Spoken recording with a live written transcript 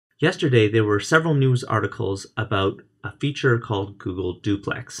Yesterday, there were several news articles about a feature called Google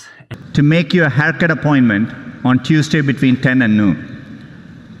Duplex. To make you a haircut appointment on Tuesday between 10 and noon.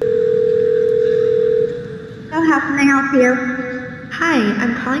 So how can I help you? Hi,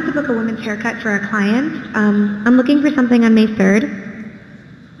 I'm calling to book a woman's haircut for a client. I'm looking for something on May 3rd.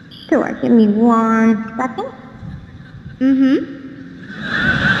 Sure, give me 1 second.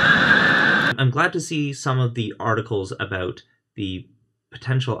 I'm glad to see some of the articles about the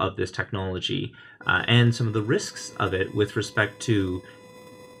potential of this technology and some of the risks of it with respect to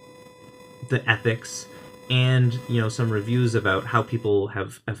the ethics and some reviews about how people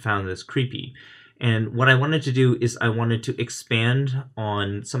have found this creepy. And what I wanted to do is I wanted to expand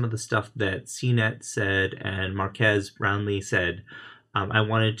on some of the stuff that CNET said and Marques, Brownlee said. I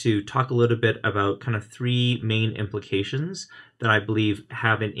wanted to talk a little bit about kind of 3 main implications that I believe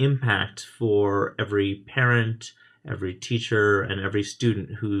have an impact for every parent, every teacher, and every student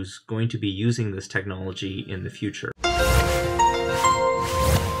who's going to be using this technology in the future.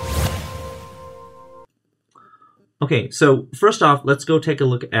 Okay, so first off, let's go take a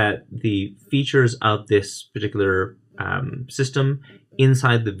look at the features of this particular system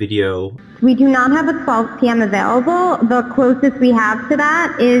inside the video. We do not have a 12 p.m. available. The closest we have to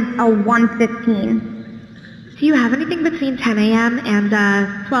that is a 1:15. Do you have anything between 10 a.m. and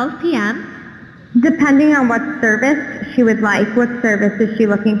 12 p.m.? Depending on what service she would like. What service is she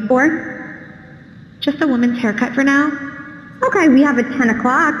looking for? Just a woman's haircut for now. Okay, we have a 10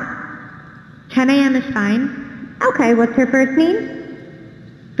 o'clock. 10 a.m. is fine. Okay, what's her first name?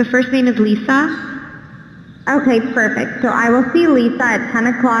 The first name is Lisa. Okay, perfect. So I will see Lisa at 10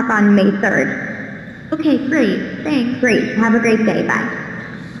 o'clock on May 3rd. Okay, great. Thanks. Great. Have a great day. Bye.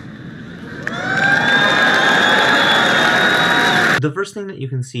 The first thing that you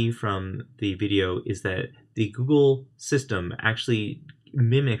can see from the video is that the Google system actually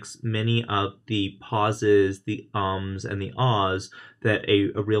mimics many of the pauses, the ums, and the ahs that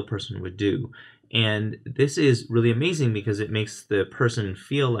a real person would do. And this is really amazing because it makes the person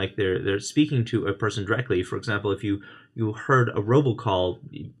feel like they're speaking to a person directly. For example, if you heard a robocall,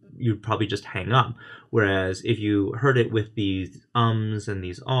 you'd probably just hang up. Whereas if you heard it with these ums and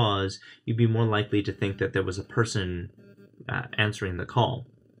these ahs, you'd be more likely to think that there was a person answering the call.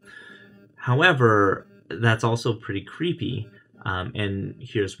 However, that's also pretty creepy, and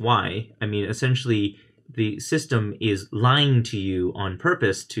here's why. I mean, essentially, the system is lying to you on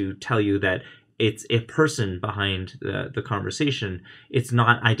purpose to tell you that it's a person behind the conversation. It's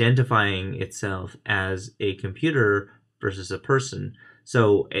not identifying itself as a computer versus a person.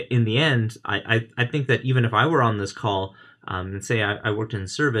 So in the end, I think that even if I were on this call and say I worked in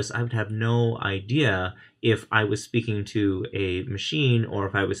service, I would have no idea if I was speaking to a machine or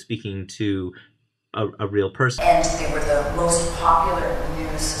if I was speaking to a real person. And they were the most popular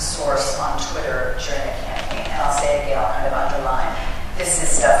news source on Twitter during the campaign. And I'll say it again, I'll kind of underline. This is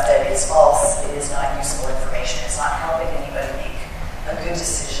stuff that is false, it is not useful information, it's not helping anybody make a good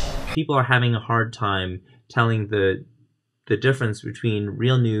decision. People are having a hard time telling the difference between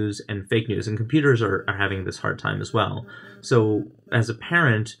real news and fake news, and computers are having this hard time as well. So as a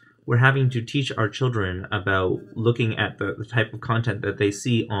parent, we're having to teach our children about looking at the type of content that they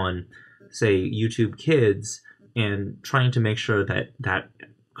see on, say, YouTube Kids, and trying to make sure that that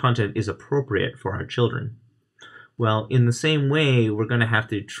content is appropriate for our children. Well, in the same way, we're going to have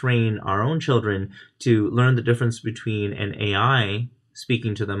to train our own children to learn the difference between an AI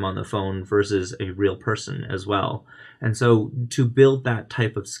speaking to them on the phone versus a real person as well. And so to build that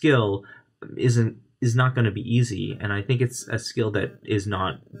type of skill is not going to be easy. And I think it's a skill that is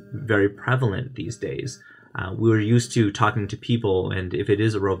not very prevalent these days. We're used to talking to people, and if it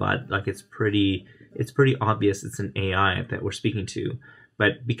is a robot, like it's pretty obvious it's an AI that we're speaking to.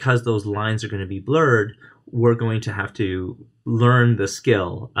 But because those lines are going to be blurred, we're going to have to learn the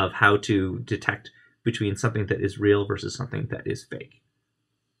skill of how to detect between something that is real versus something that is fake.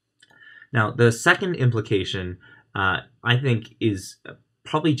 Now, the second implication, I think, is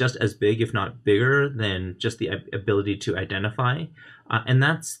probably just as big, if not bigger, than just the ability to identify, and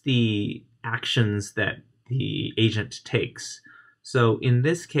that's the actions that the agent takes. So in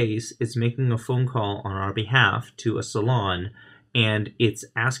this case, it's making a phone call on our behalf to a salon, and it's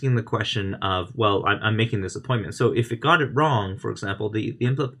asking the question of, well, I'm making this appointment. So if it got it wrong, for example, the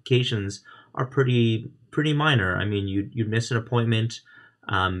implications are pretty minor. I mean, you'd miss an appointment.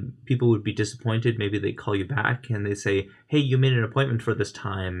 People would be disappointed. Maybe they call you back and they say, hey, you made an appointment for this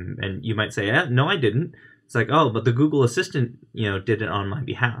time. And you might say, no, I didn't. It's like, oh, but the Google Assistant, did it on my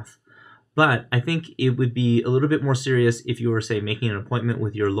behalf. But I think it would be a little bit more serious if you were, say, making an appointment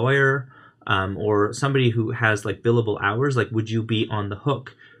with your lawyer or somebody who has like billable hours. Like, would you be on the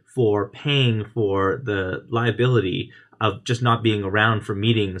hook for paying for the liability of just not being around for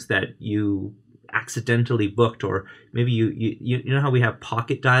meetings that you accidentally booked, or maybe you know how we have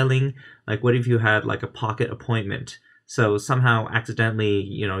pocket dialing? Like, what if you had like a pocket appointment? So somehow accidentally,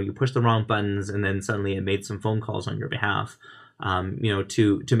 you pushed the wrong buttons, and then suddenly it made some phone calls on your behalf,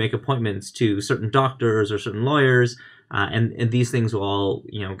 to make appointments to certain doctors or certain lawyers, and these things will all,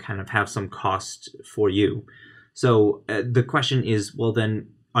 kind of have some cost for you. So the question is, well, then,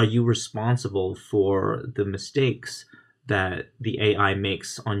 are you responsible for the mistakes that the AI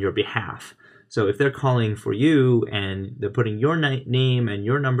makes on your behalf? So if they're calling for you and they're putting your name and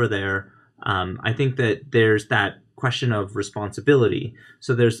your number there, I think that there's that question of responsibility.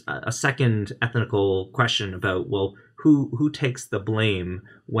 So there's a second ethical question about, well, who takes the blame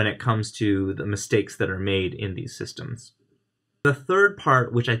when it comes to the mistakes that are made in these systems? The third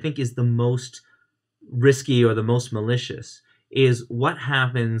part, which I think is the most risky or the most malicious, is what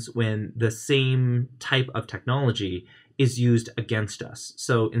happens when the same type of technology is used against us.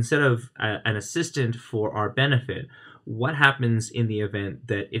 So instead of an assistant for our benefit, what happens in the event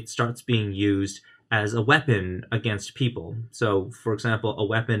that it starts being used as a weapon against people? So, for example, a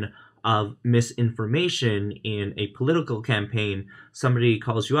weapon of misinformation in a political campaign. Somebody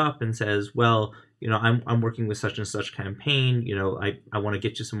calls you up and says, well, I'm working with such and such campaign, I want to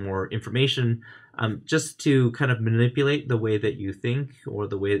get you some more information, just to kind of manipulate the way that you think or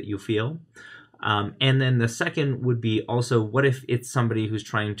the way that you feel. And then the second would be also, what if it's somebody who's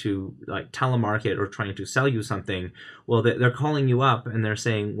trying to like telemarket or trying to sell you something? Well, they're calling you up and they're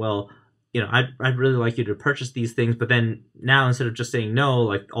saying, well, I'd really like you to purchase these things, but then now instead of just saying no,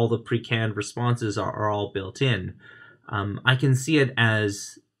 like all the pre-canned responses are all built in. I can see it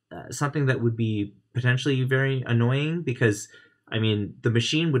as something that would be potentially very annoying, because the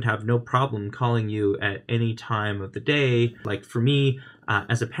machine would have no problem calling you at any time of the day. Like for me,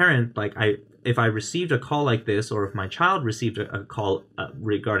 as a parent, like if I received a call like this, or if my child received a call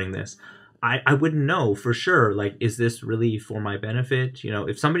regarding this, I wouldn't know for sure, like, is this really for my benefit?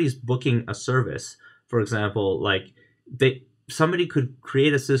 If somebody's booking a service, for example, like somebody could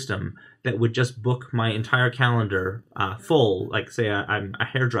create a system that would just book my entire calendar full, like say I'm a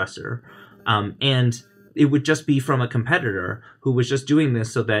hairdresser, and it would just be from a competitor who was just doing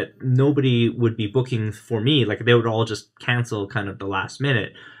this so that nobody would be booking for me. Like they would all just cancel kind of the last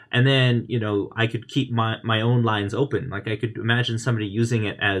minute. And then, I could keep my own lines open. Like I could imagine somebody using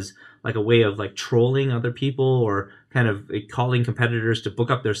it as like a way of like trolling other people, or kind of calling competitors to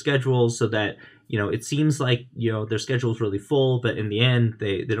book up their schedules so that, it seems like, their schedule's really full, but in the end,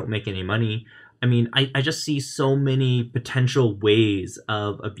 they don't make any money. I just see so many potential ways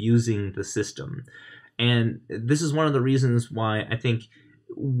of abusing the system. And this is one of the reasons why I think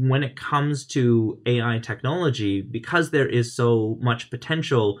when it comes to AI technology, because there is so much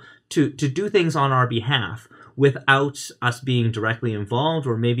potential to do things on our behalf without us being directly involved,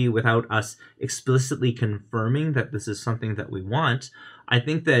 or maybe without us explicitly confirming that this is something that we want, I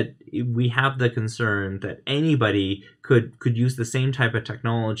think that we have the concern that anybody could use the same type of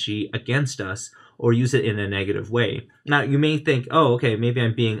technology against us, or use it in a negative way. Now, you may think, oh, okay, maybe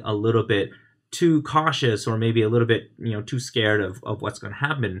I'm being a little bit too cautious, or maybe a little bit, too scared of what's going to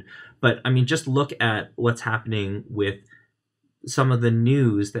happen. But just look at what's happening with some of the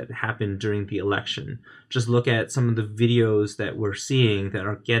news that happened during the election. Just look at some of the videos that we're seeing that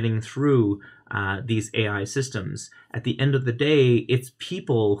are getting through these AI systems. At the end of the day, it's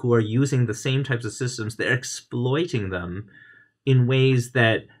people who are using the same types of systems. They're exploiting them in ways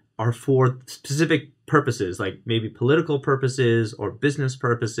that are for specific purposes, like maybe political purposes or business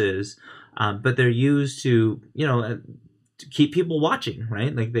purposes, but they're used to, to keep people watching,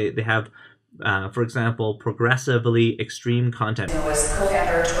 right? Like they have, for example, progressively extreme content. Who was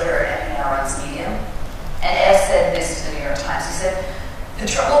co-founder of Twitter and now runs Medium, and Ed said this to the New York Times. He said, the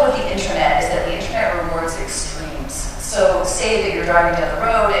trouble with the internet is that the internet rewards extremes. So say that you're driving down the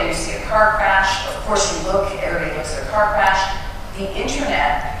road and you see a car crash. Of course you look, everybody looks at a car crash. The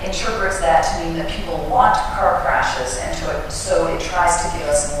internet interprets that to mean that people want car crashes, and so it tries to give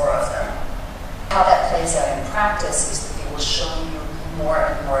us more of them. How that plays out in practice is that they will show you more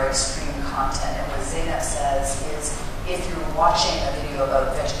and more extreme content. And what CNET says is, if you're watching a video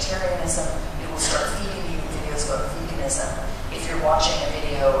about vegetarianism, it will start feeding you videos about veganism. If you're watching a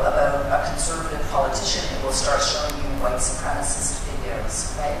video about a conservative politician, it will start showing you white supremacist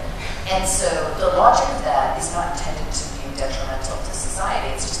videos, right? And so the logic of that is not intended to be detrimental to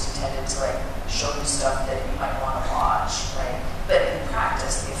society. It's just intended to show you stuff that you might want to watch, right? But in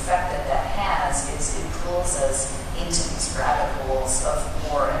practice, the effect that that has is it pulls us into these rabbit holes of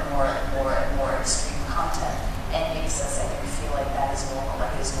more and more and more and more extreme content, and makes us, I think, feel like that is normal,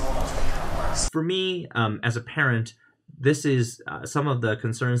 like is normal. for me, as a parent, this is some of the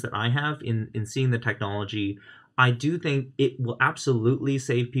concerns that I have in seeing the technology. I do think it will absolutely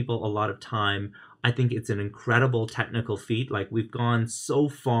save people a lot of time. I think it's an incredible technical feat. Like, we've gone so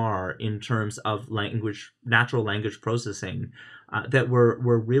far in terms of natural language processing, that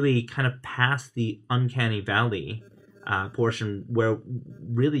we're really kind of past the uncanny valley portion, where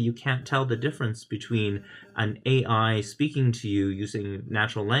really you can't tell the difference between an AI speaking to you using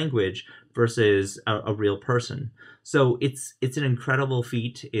natural language versus a real person. So it's an incredible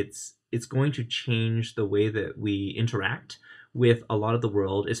feat. It's going to change the way that we interact with a lot of the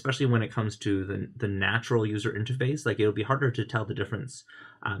world, especially when it comes to the natural user interface. Like, it'll be harder to tell the difference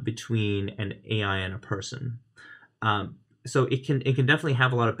between an AI and a person. So it can definitely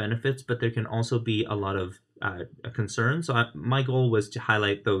have a lot of benefits, but there can also be a lot of concern. So my goal was to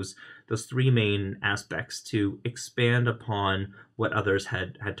highlight those three main aspects to expand upon what others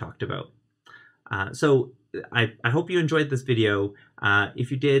had talked about. So I hope you enjoyed this video.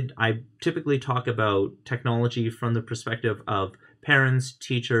 If you did, I typically talk about technology from the perspective of parents,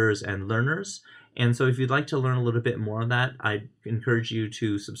 teachers, and learners. And so if you'd like to learn a little bit more of that, I encourage you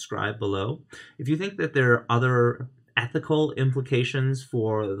to subscribe below. If you think that there are other ethical implications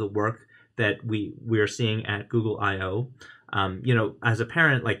for the work that we are seeing at Google I/O, as a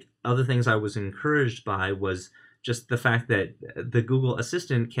parent, like, other things I was encouraged by was just the fact that the Google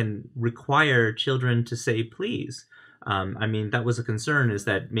Assistant can require children to say please. I mean, that was a concern, is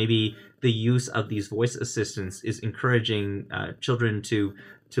that maybe the use of these voice assistants is encouraging children to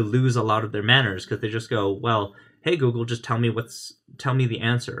lose a lot of their manners, because they just go, well, hey Google, just tell me the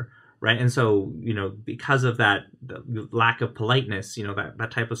answer, right? And so, because of that, the lack of politeness,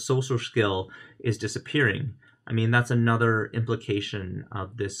 that type of social skill is disappearing. I mean, that's another implication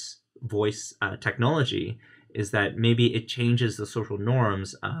of this voice technology, is that maybe it changes the social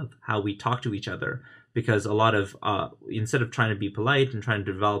norms of how we talk to each other. Because a lot of, instead of trying to be polite and trying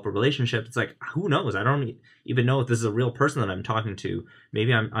to develop a relationship, it's like, who knows? I don't even know if this is a real person that I'm talking to.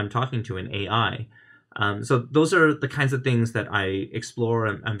 Maybe I'm talking to an AI. So those are the kinds of things that I explore.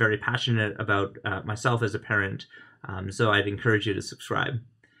 I'm very passionate about myself as a parent. So I'd encourage you to subscribe.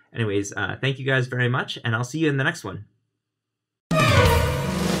 Anyways, thank you guys very much, and I'll see you in the next one.